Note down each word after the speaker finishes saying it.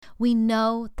We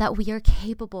know that we are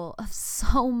capable of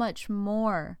so much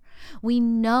more. We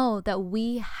know that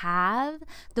we have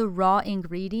the raw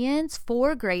ingredients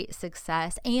for great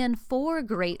success and for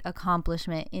great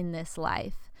accomplishment in this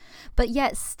life. But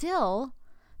yet still,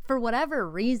 for whatever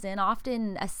reason,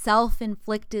 often a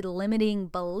self-inflicted limiting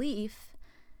belief,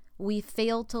 we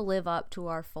fail to live up to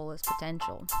our fullest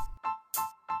potential.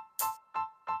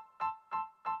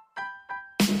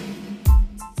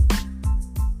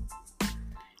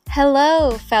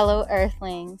 Hello, fellow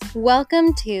Earthlings.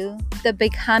 Welcome to the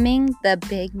Becoming the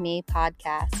Big Me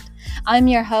podcast. I'm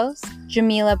your host,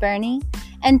 Jamila Burney,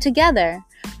 and together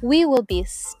we will be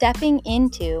stepping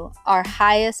into our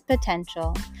highest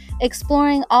potential,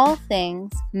 exploring all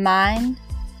things mind,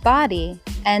 body,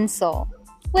 and soul,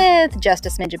 with just a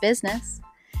smidge of business.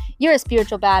 You're a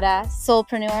spiritual badass,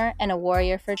 soulpreneur, and a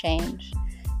warrior for change.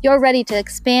 You're ready to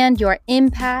expand your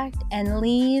impact and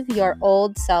leave your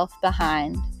old self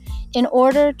behind, in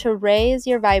order to raise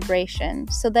your vibration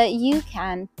so that you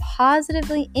can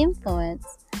positively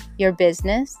influence your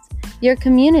business, your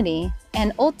community,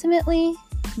 and ultimately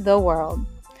the world.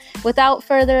 Without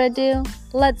further ado,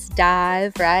 let's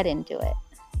dive right into it.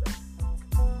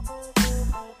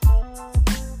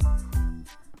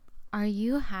 Are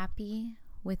you happy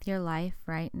with your life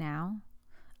right now?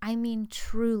 I mean,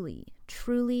 truly,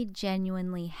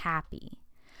 genuinely happy.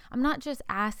 I'm not just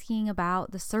asking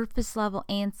about the surface level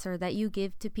answer that you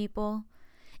give to people.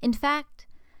 In fact,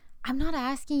 I'm not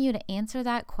asking you to answer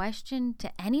that question to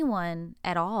anyone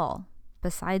at all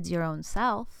besides your own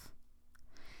self.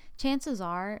 Chances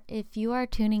are, if you are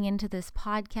tuning into this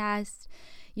podcast,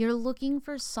 you're looking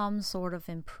for some sort of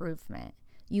improvement.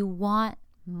 You want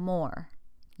more.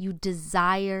 You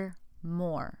desire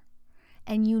more.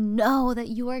 And you know that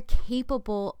you are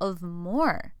capable of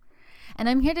more. And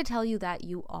I'm here to tell you that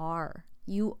you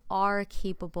are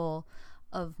capable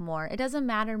of more. It doesn't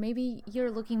matter. Maybe you're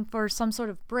looking for some sort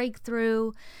of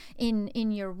breakthrough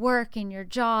in your work, in your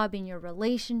job, in your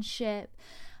relationship.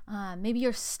 Maybe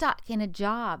you're stuck in a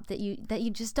job that you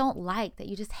just don't like, that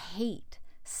you just hate,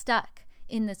 stuck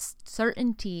in the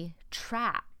certainty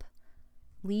trap,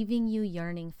 leaving you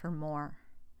yearning for more.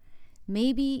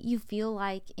 Maybe you feel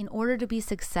like in order to be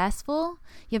successful,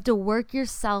 you have to work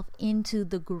yourself into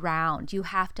the ground. You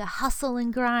have to hustle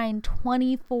and grind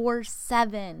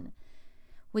 24/7,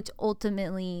 which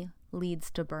ultimately leads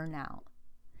to burnout.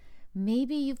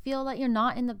 Maybe you feel that you're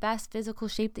not in the best physical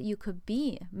shape that you could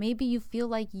be. Maybe you feel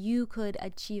like you could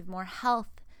achieve more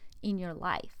health in your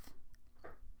life.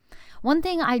 One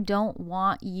thing I don't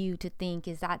want you to think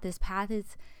is that this path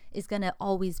is going to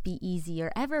always be easy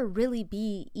or ever really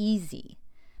be easy.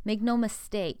 Make no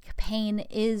mistake, pain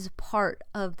is part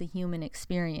of the human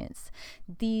experience.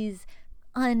 These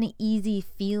uneasy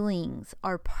feelings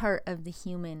are part of the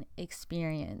human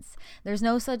experience. There's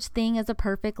no such thing as a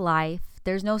perfect life.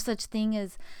 There's no such thing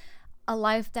as a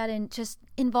life that just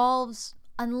involves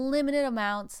unlimited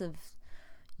amounts of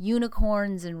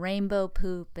unicorns and rainbow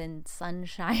poop and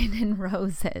sunshine and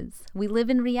roses. We live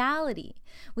in reality.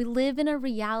 We live in a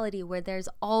reality where there's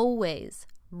always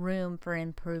room for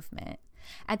improvement.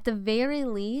 At the very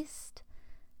least,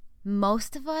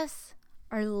 most of us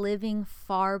are living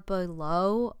far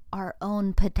below our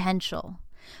own potential.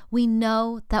 We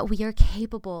know that we are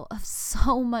capable of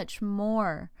so much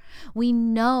more. We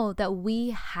know that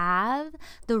we have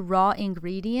the raw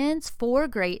ingredients for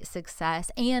great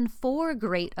success and for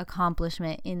great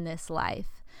accomplishment in this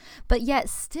life. But yet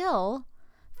still,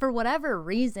 for whatever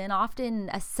reason, often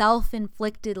a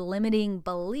self-inflicted limiting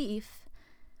belief,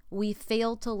 we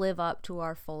fail to live up to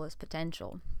our fullest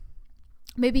potential.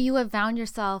 Maybe you have found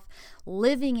yourself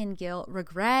living in guilt,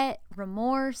 regret,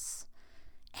 remorse,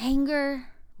 anger,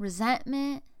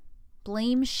 resentment,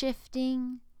 blame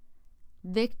shifting,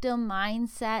 victim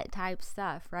mindset type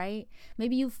stuff, right?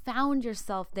 Maybe you found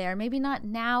yourself there, maybe not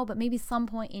now, but maybe some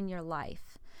point in your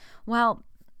life. Well,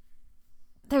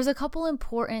 there's a couple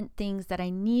important things that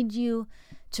I need you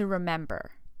to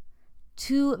remember.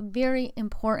 Two very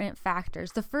important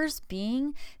factors. The first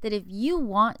being that if you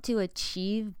want to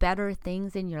achieve better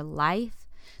things in your life,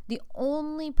 the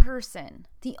only person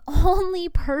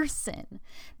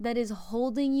that is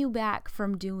holding you back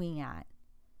from doing that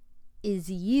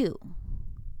is you.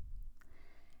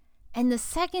 And the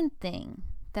second thing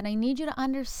that I need you to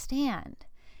understand,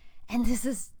 and this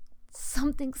is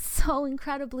something so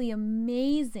incredibly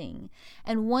amazing,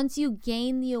 and once you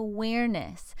gain the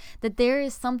awareness that there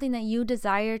is something that you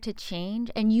desire to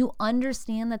change, and you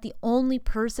understand that the only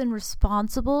person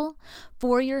responsible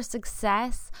for your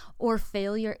success or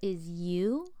failure is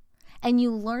you, and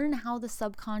you learn how the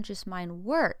subconscious mind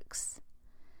works,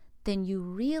 then you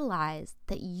realize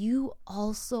that you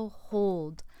also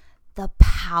hold the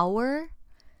power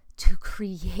to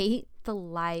create the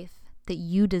life that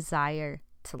you desire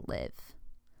to live.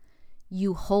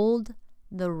 You hold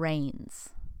the reins.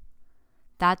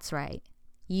 That's right.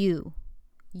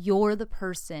 You're the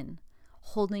person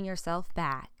holding yourself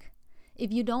back.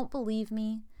 If you don't believe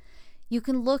me, you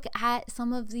can look at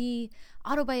some of the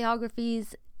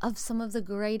autobiographies of some of the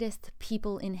greatest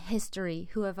people in history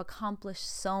who have accomplished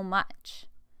so much.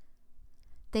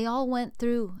 They all went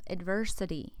through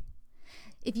adversity.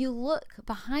 If you look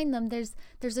behind them,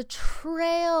 there's a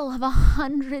trail of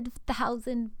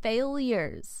 100,000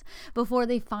 failures before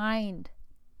they find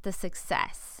the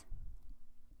success.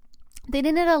 They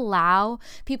didn't allow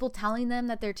people telling them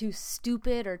that they're too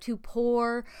stupid or too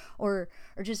poor or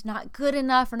just not good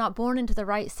enough or not born into the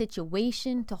right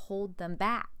situation to hold them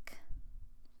back.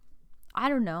 I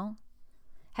don't know.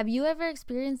 Have you ever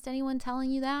experienced anyone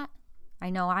telling you that? I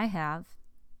know I have.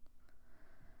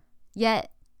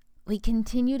 Yet, we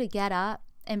continue to get up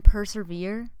and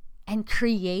persevere and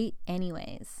create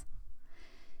anyways.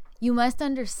 You must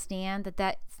understand that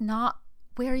that's not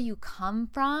where you come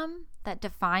from that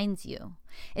defines you.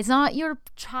 It's not your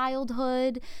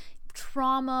childhood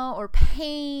trauma or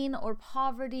pain or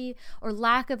poverty or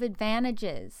lack of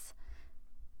advantages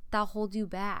that hold you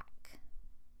back.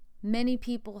 Many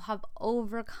people have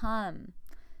overcome,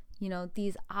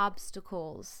 these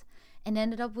obstacles and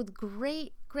ended up with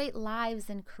great lives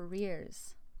and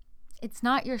careers. It's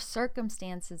not your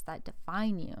circumstances that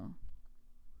define you.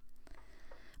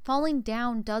 Falling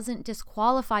down doesn't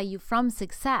disqualify you from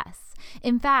success.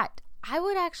 In fact, I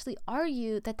would actually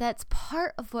argue that that's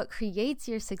part of what creates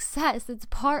your success. It's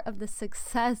part of the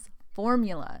success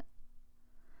formula.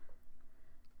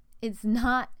 It's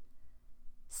not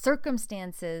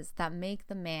circumstances that make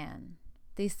the man.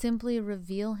 They simply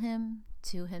reveal him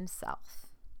to himself.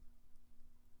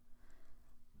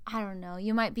 I don't know.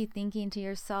 You might be thinking to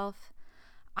yourself,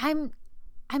 I'm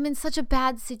in such a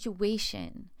bad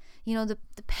situation. The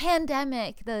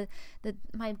pandemic,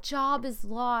 my job is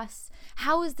lost.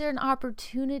 How is there an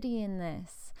opportunity in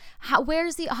this?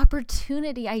 Where's the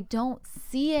opportunity? I don't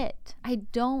see it. I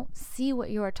don't see what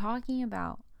you are talking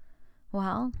about.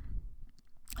 Well,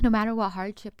 no matter what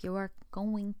hardship you are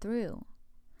going through,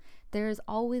 there is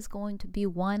always going to be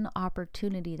one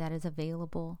opportunity that is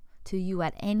available to you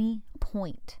at any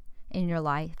point in your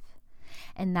life.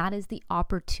 And that is the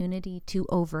opportunity to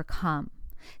overcome,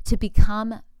 to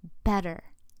become better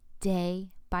day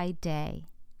by day,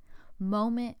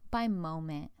 moment by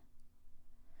moment,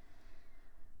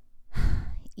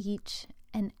 each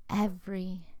and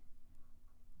every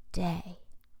day.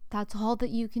 That's all that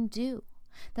you can do.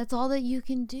 That's all that you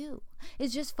can do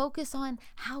is just focus on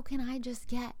how can I just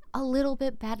get a little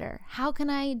bit better? How can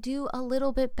I do a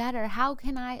little bit better? How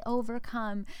can I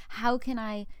overcome? How can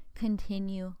I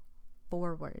continue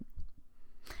forward?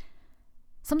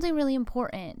 Something really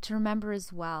important to remember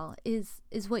as well is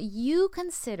what you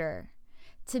consider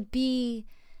to be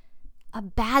a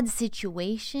bad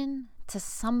situation to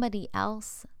somebody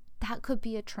else, that could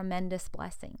be a tremendous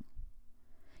blessing.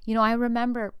 I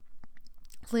remember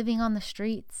living on the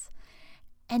streets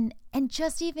and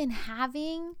just even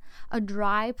having a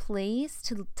dry place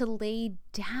to lay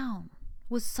down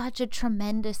was such a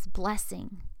tremendous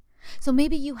blessing. So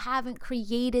maybe you haven't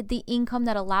created the income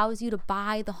that allows you to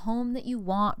buy the home that you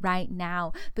want right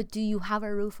now, but do you have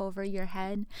a roof over your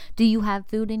head? Do you have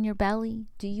food in your belly?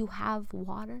 Do you have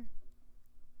water?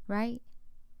 Right?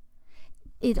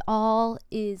 It all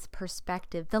is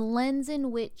perspective, the lens in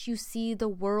which you see the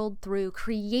world through,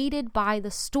 created by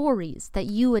the stories that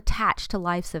you attach to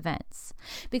life's events.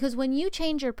 Because when you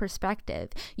change your perspective,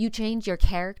 you change your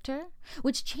character,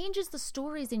 which changes the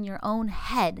stories in your own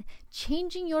head,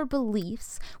 changing your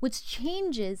beliefs, which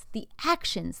changes the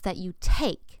actions that you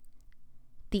take.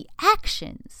 The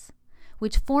actions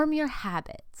which form your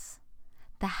habits.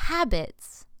 The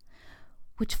habits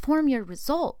which form your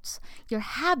results. Your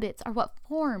habits are what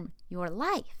form your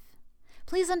life.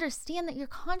 Please understand that your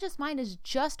conscious mind is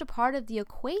just a part of the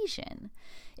equation.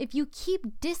 If you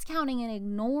keep discounting and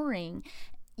ignoring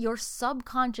your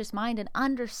subconscious mind and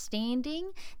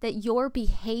understanding that your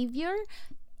behavior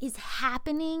is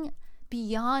happening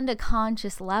beyond a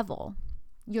conscious level,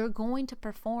 you're going to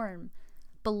perform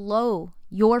below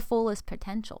your fullest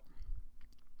potential.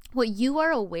 What you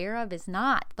are aware of is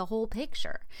not the whole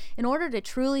picture. In order to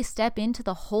truly step into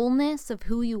the wholeness of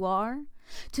who you are,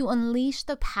 to unleash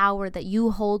the power that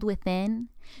you hold within,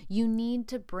 you need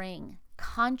to bring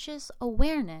conscious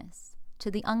awareness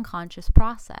to the unconscious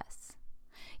process.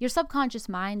 Your subconscious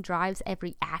mind drives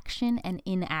every action and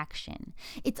inaction.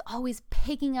 It's always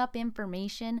picking up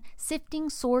information,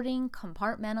 sifting, sorting,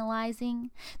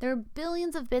 compartmentalizing. There are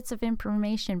billions of bits of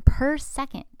information per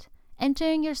second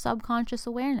entering your subconscious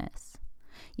awareness.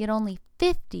 Yet only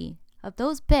 50 of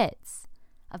those bits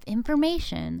of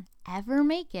information ever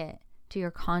make it to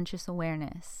your conscious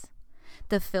awareness.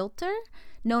 The filter,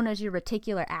 known as your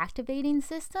reticular activating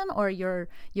system or your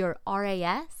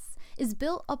RAS, is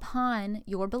built upon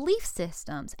your belief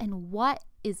systems and what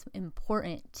is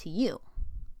important to you.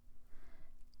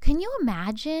 Can you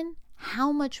imagine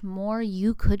how much more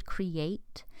you could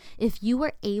create if you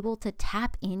were able to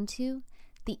tap into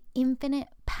the infinite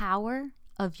power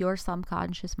of your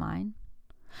subconscious mind?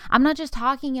 I'm not just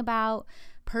talking about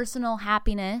personal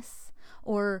happiness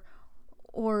or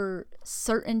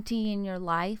certainty in your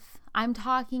life. I'm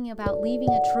talking about leaving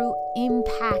a true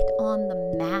impact on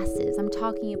the masses. I'm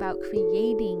talking about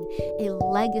creating a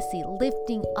legacy,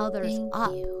 lifting others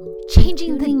up,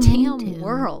 changing the damn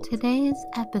world. Today's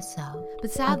episode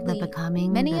but sadly, of the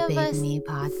Becoming many the of Big us Me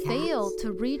podcast. fail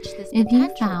to reach this If potential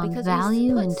you found because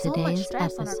value we in put so much today's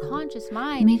stress on our episode, conscious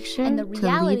mind make sure and the to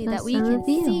reality leave that us we a can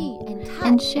review see and touch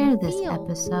and share and this feel.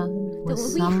 episode with That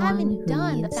we someone haven't who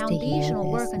done the needs to hear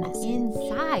foundational work this on the message.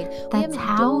 inside. We That's haven't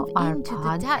how dove our into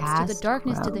the depths, to the podcast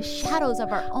darkness, to the grows. shadows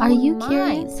of our own Are you mind,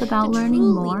 curious about to learning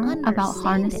truly more about understand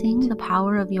harnessing it. the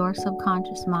power of your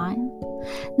subconscious mind?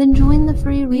 Then join the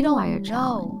free We don't Rewire know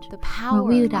Challenge, the power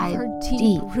where we of dive our deep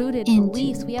deep-rooted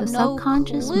beliefs. into We the have no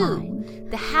subconscious clue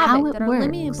mind, the how havoc it that our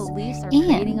limiting works, beliefs are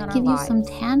creating on and our give you lives. some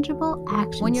tangible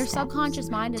action When your steps subconscious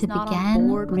mind is to not on begin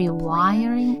board with the plan,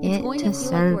 rewiring it's it going to to feel like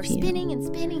serve you're you. spinning and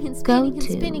spinning and Go spinning and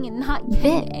to spinning and not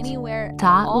getting anywhere at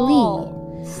all.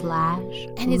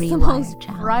 And it's the most bit.ly/rewire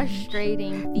challenge.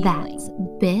 frustrating feeling.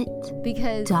 That's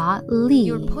because bit.ly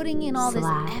you're putting in all this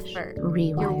effort. You're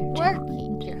 /rewire working,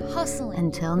 challenge. you're hustling.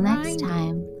 Until you're next grinding,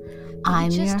 time, but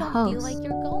I'm you just your don't host, feel like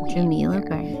you're going Jamila anywhere.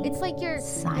 Byrne, It's like you're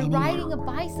signing riding out. a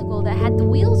bicycle that had the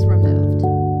wheels removed.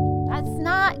 That's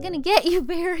not going to get you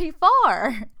very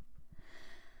far.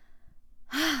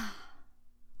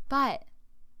 But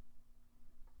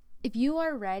if you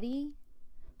are ready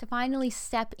to finally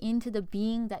step into the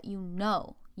being that you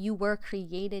know you were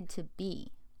created to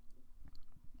be,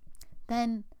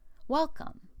 then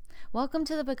welcome. Welcome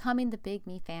to the Becoming the Big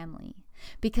Me family,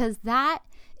 because that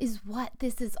is what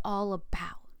this is all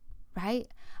about, right?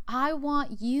 I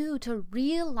want you to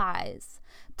realize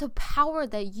the power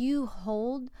that you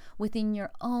hold within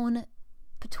your own,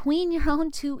 between your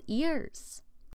own two ears.